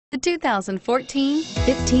The 2014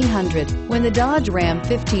 1500. When the Dodge Ram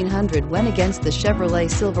 1500 went against the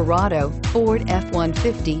Chevrolet Silverado, Ford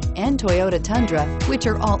F-150, and Toyota Tundra, which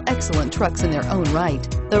are all excellent trucks in their own right,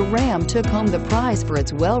 the Ram took home the prize for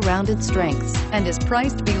its well-rounded strengths and is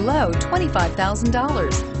priced below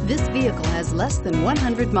 $25,000. This vehicle has less than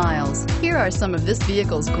 100 miles. Here are some of this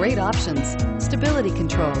vehicle's great options: stability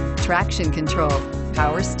control, traction control,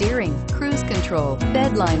 power steering, cruise control,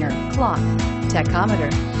 bed liner, clock,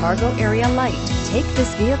 tachometer, cargo area light. Take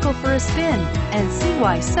this vehicle for a spin and see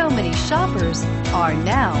why so many shoppers are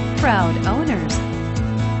now proud owners.